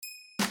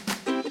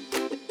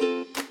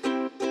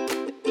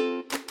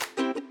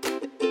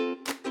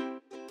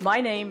My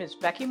name is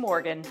Becky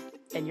Morgan,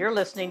 and you're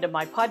listening to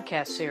my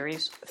podcast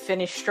series,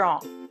 Finish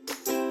Strong.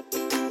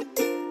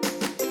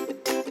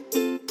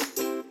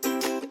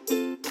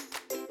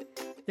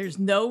 There's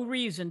no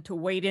reason to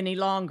wait any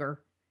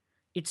longer.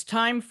 It's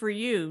time for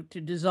you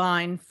to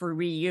design for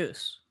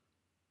reuse.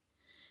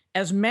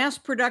 As mass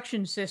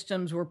production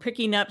systems were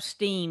picking up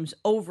steams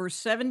over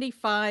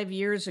 75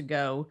 years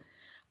ago,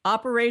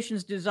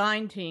 operations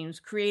design teams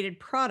created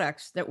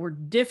products that were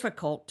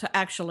difficult to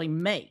actually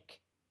make,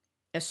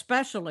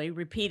 especially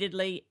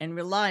repeatedly and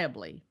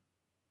reliably.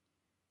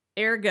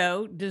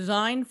 Ergo,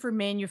 design for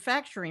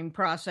manufacturing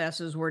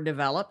processes were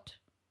developed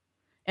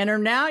and are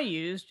now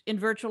used in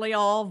virtually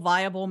all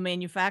viable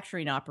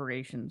manufacturing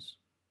operations.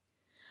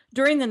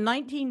 During the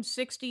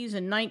 1960s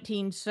and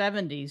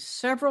 1970s,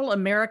 several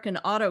American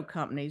auto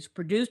companies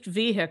produced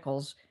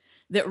vehicles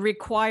that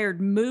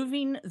required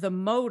moving the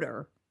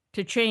motor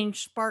to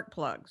change spark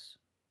plugs.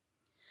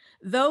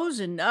 Those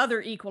and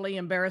other equally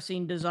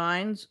embarrassing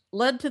designs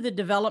led to the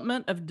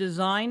development of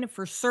design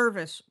for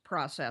service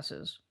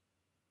processes.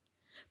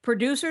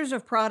 Producers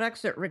of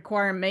products that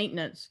require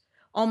maintenance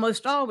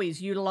almost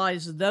always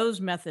utilize those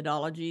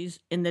methodologies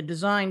in the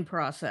design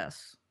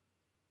process.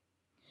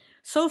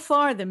 So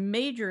far, the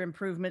major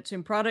improvements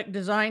in product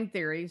design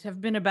theories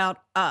have been about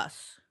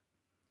us.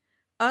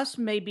 Us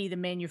may be the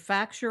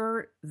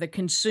manufacturer, the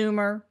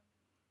consumer,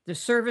 the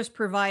service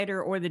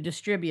provider, or the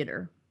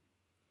distributor.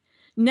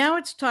 Now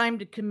it's time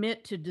to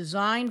commit to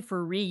design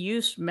for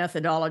reuse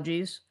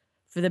methodologies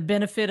for the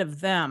benefit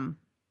of them.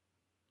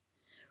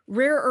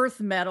 Rare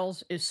earth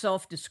metals is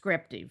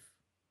self-descriptive.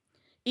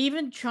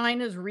 Even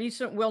China's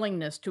recent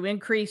willingness to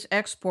increase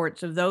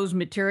exports of those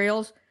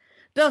materials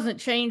doesn't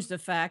change the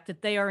fact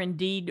that they are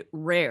indeed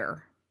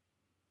rare.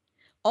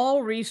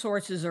 All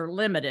resources are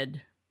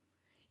limited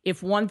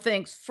if one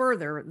thinks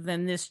further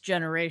than this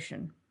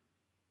generation.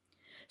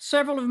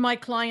 Several of my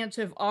clients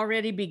have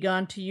already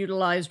begun to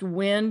utilize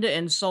wind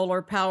and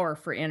solar power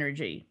for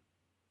energy.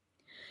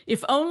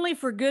 If only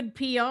for good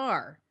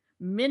PR,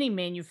 many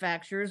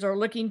manufacturers are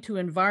looking to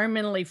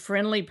environmentally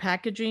friendly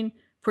packaging,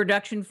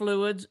 production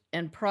fluids,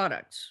 and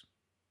products.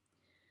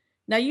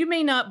 Now, you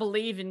may not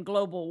believe in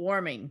global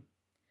warming,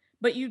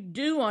 but you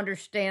do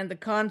understand the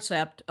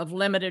concept of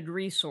limited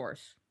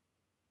resource.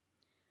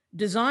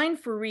 Design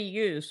for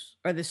reuse,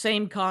 or the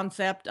same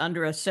concept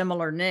under a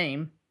similar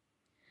name,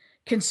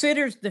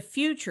 considers the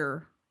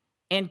future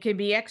and can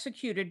be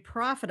executed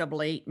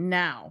profitably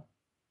now.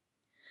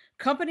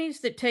 Companies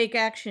that take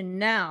action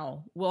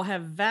now will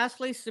have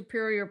vastly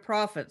superior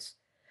profits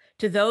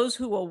to those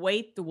who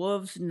await the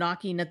wolves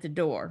knocking at the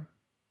door.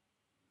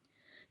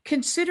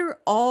 Consider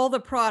all the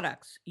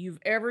products you've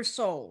ever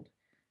sold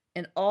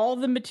and all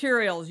the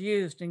materials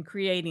used in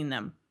creating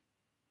them.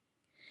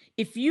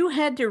 If you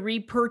had to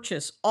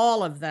repurchase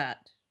all of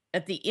that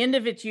at the end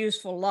of its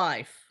useful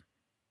life,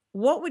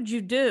 what would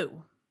you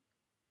do?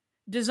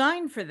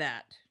 Design for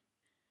that.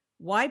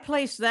 Why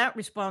place that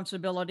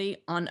responsibility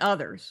on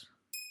others?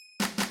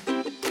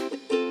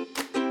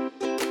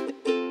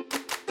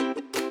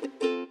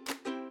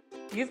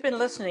 You've been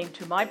listening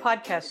to my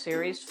podcast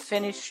series,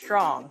 Finish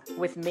Strong,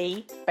 with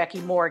me,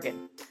 Becky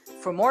Morgan.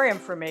 For more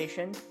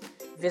information,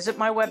 visit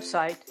my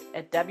website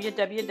at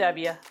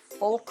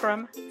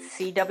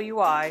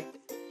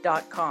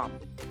www.fulcrumcwi.com.